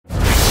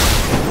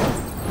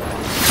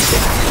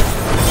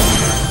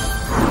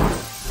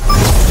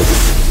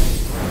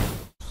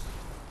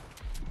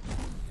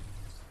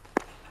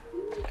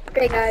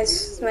Hey guys,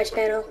 it's my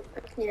channel.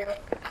 You know,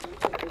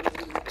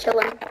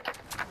 chilling.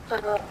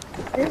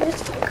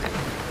 It's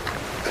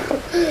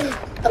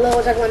hello,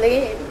 we're talking about the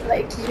game.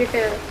 Like, you're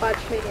gonna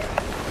watch me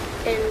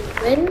and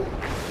win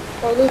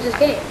or lose this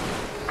game.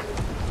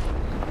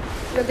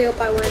 Really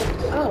hope I win.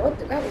 Oh, what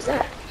the hell was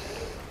that?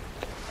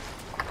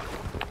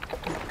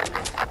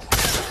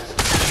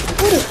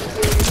 What are you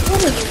doing? What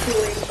are you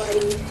doing,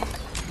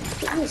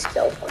 buddy? He's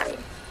so funny.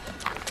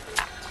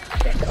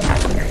 You're so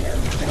funny, I know.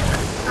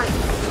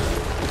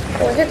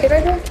 Oh, is there a kid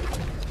right there?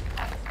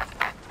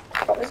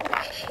 Oh, this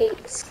guy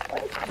hates,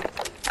 like...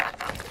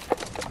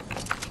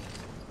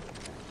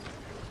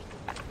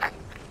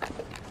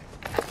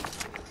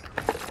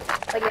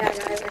 But yeah,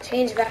 guys, I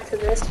changed back to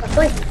this. I feel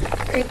like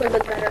Creep would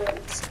look better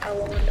with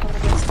yellow and all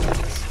these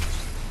things.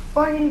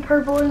 Finding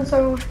purple and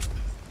so...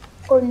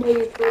 Or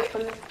navy blue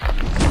from it.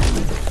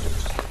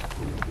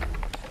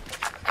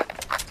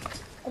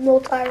 I'm a little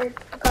tired.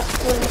 I got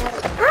splitting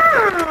head.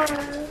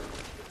 Ah!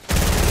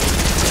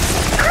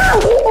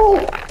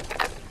 Ow!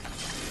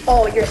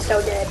 Oh, you're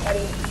so dead,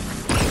 buddy.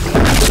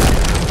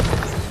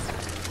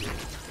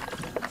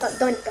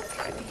 Don't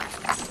try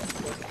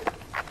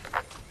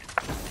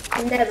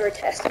me. Never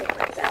test me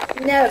like that.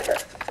 Never.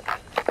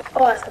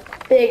 Oh, that's a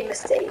big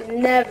mistake.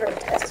 Never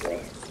test me.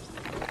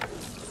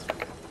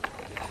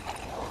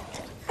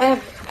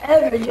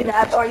 Ever do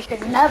that, or you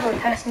should never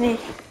test me.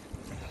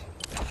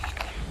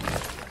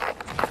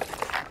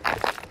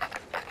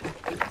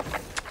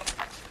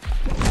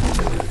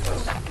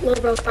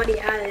 Little bro thought he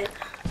had it.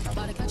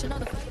 About to catch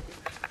another fight.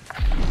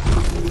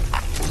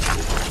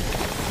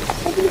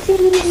 I can see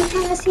me and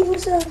trying to see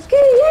what's up.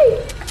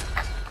 Yay!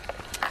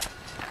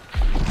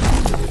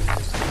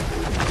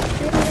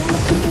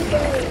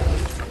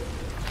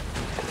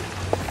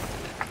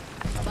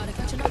 About to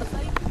catch another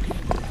fight.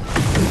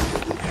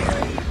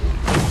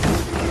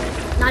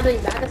 Not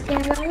doing bad this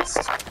game, guys.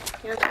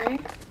 You know what I'm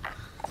saying?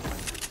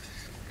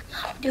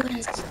 Not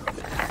doing so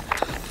bad.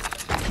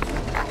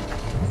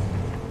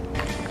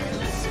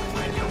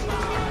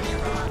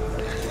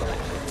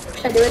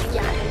 Should I do it?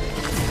 Yeah.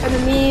 For the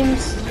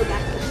memes, go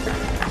back to the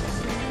front.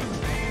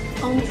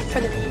 Only for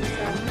the memes,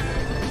 though.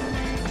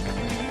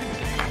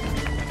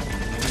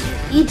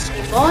 Each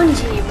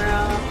Bungie, bro.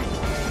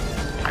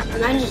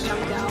 And I just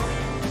jumped out.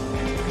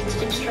 It's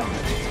too strong.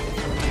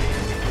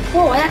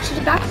 Whoa, I actually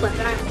did backflip,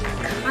 and I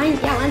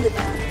landed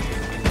that.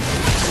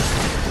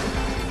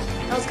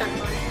 That was kind of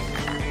fun.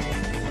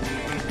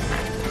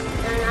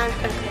 And I'm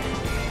kind of cool.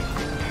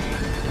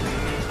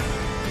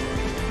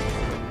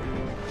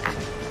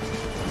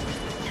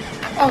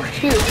 Oh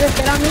shoot, you're a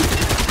kid on me?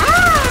 Ah!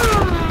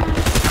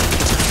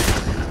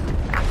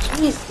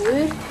 Jeez,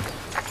 dude.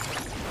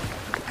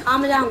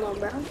 Calm it down, little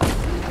bro.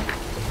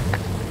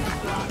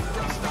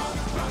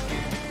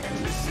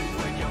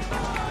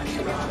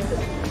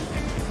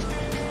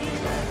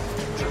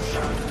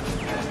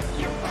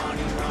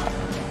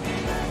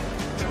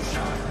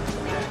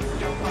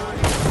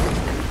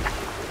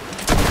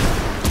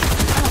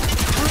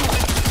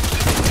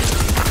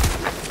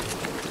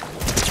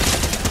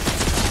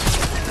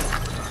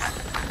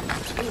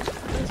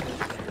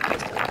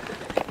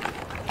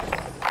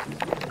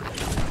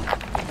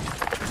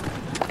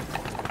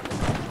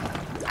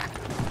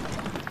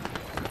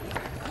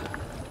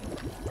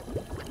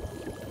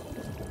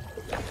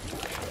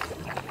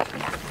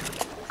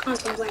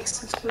 Sounds like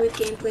some smooth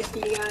gameplay for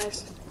you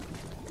guys.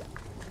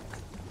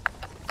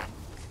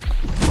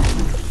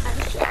 I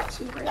wish I had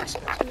some more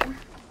extras here.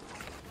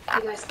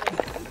 You guys think?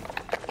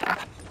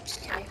 Just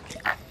kidding.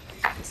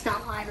 It's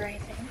not live or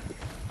anything.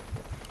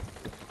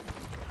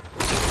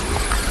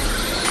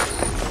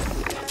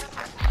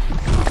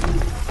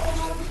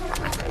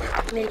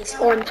 Mini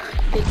spawned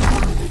big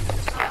bomb.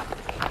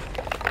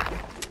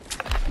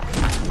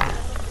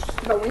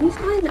 But when you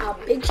find a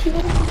big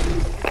shield,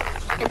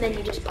 and then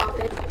you just pop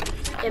it,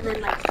 and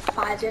then like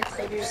 5 seconds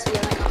later you just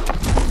get like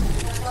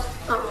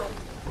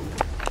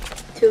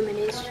 2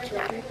 minis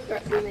chilling, or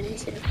 3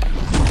 minis here.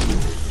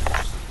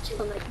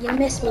 Chilling like, you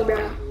missed me, bro.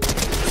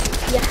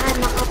 You had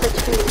my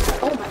opportunity.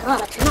 Oh my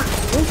god, I cannot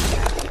move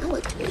that. That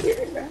looks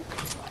weird, bro.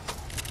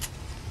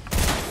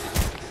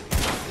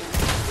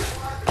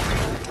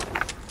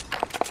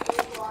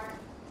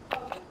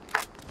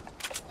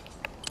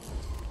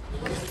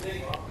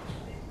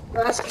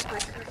 Well, that's just my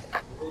car.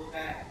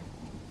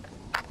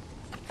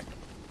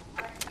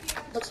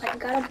 Looks like I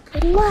got a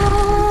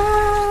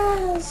blast.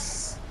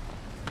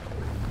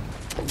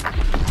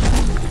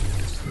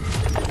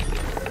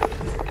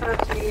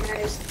 Okay,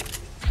 guys.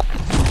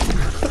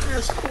 I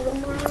have school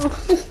tomorrow.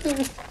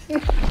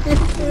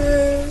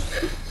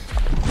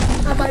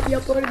 I might be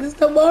uploading this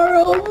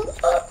tomorrow.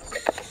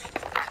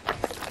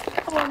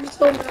 Oh, I'm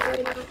so mad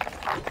right now.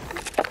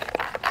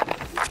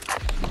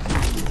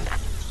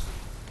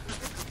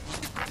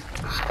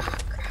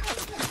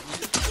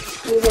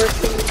 The worst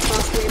thing you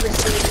possibly ever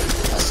seen.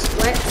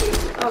 Sweat, dude.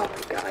 Oh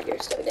my god, you're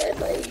so dead,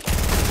 buddy.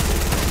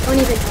 Don't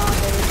even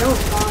bother.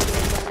 Don't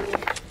bother, buddy.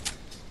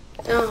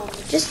 Don't.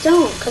 Just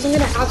don't, because I'm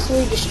going to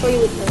absolutely destroy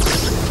you with this.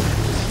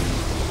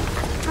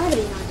 How did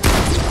he not die?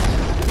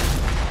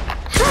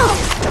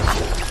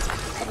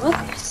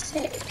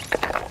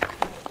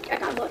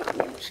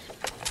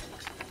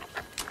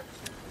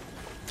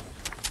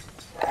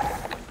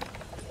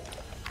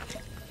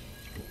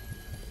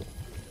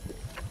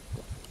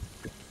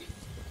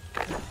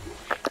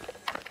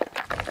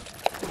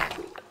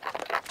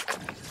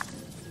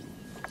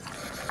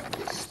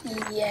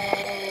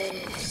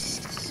 Yes.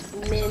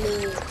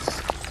 Minis.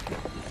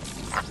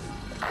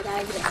 I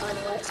gotta get a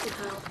final it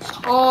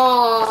somehow.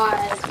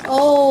 Oh,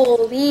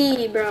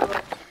 holy, bro.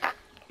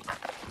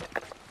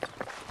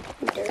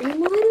 Dirty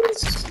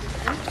ones?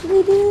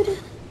 Actually, dude.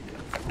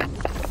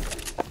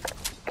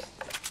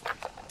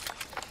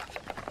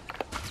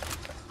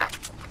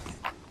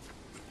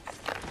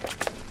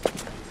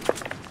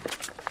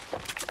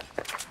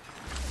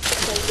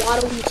 It's a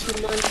Waddle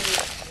money.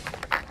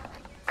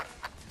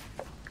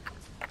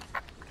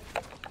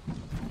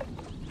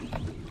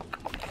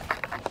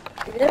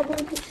 Is that one?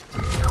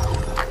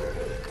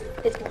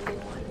 It's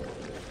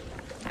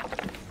 1v1.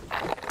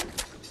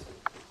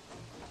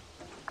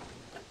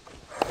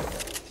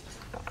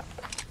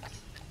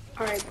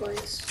 Alright,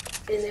 boys.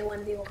 It is a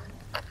 1v1.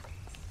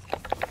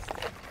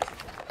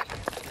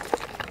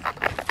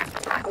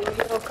 I love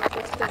it. Oh god,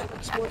 what's that?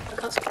 It's more the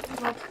custom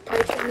love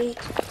play for me.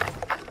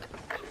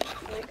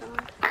 Oh my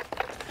god.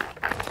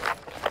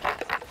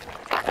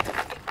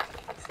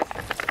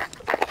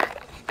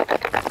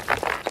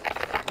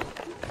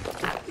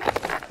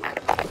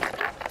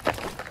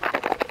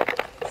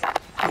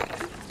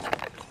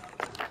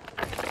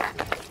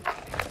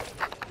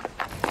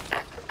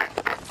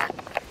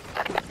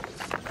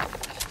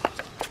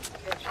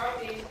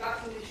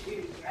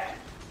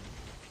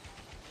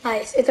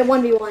 Nice. It's a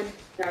 1v1.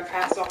 I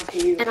passed on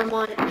to you. And I'm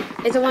on it.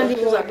 It's a It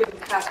feels like 1v1. it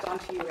was passed on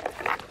to you.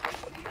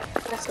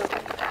 That's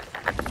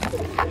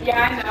okay.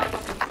 Yeah, I know.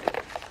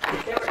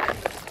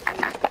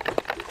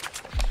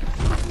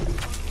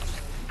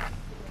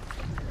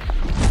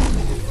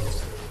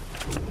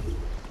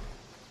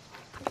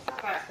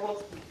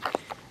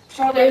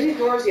 Charlie, there's these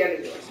doors, the other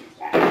doors.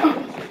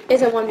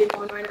 It's a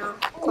 1v1 right now.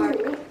 Clark.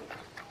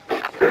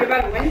 Are you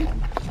about to win?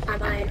 I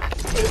might.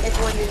 It's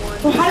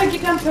 1v1. Well, how did I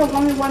get down to a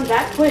 1v1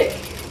 that quick?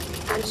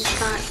 I'm just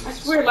trying. I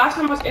swear, last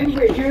time I was in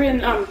here, you were in,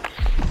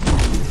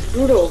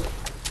 Brutal.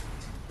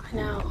 I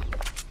know.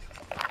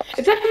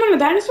 Is that him on the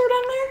dinosaur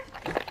down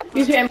there?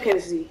 He's your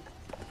MKZ.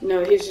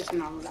 No, he's just a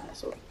normal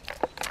dinosaur.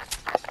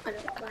 I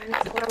know.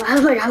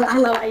 I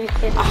love how you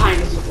can. A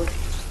dinosaur.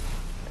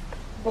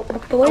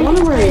 But the way I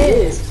wonder he's where he hiding-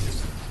 is.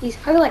 He's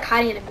probably like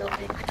hiding in a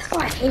building. That's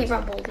why I hate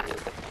Rumble,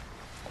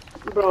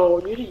 dude.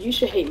 Bro, you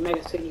should hate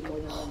Mega City more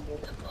than Rumble.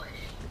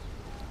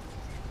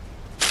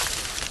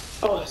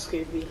 Oh, that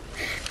scared me.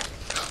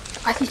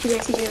 I see you, I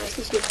see you, I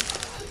see you.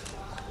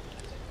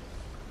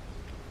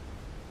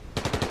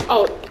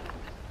 Oh,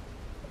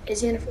 Is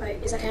he in a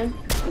fight? Is that him?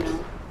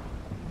 no.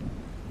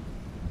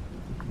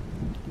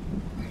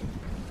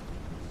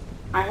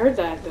 I heard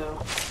that though.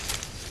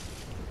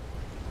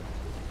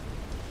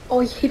 Oh,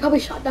 he probably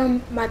shot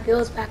down my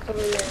bills back over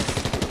there.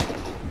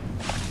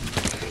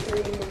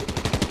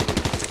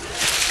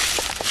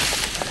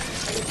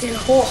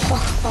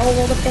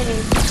 Oh, the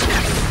pain.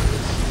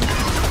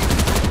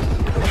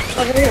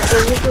 Oh,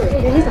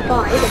 here, he's a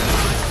bot. He's a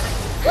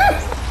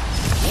bot.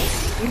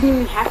 You didn't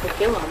even have to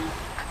kill him.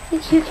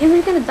 He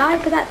was gonna die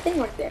for that thing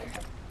right there.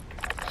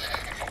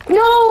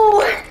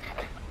 No!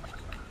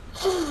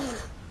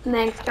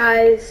 Thanks,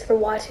 guys, for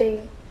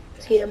watching.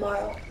 See you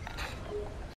tomorrow.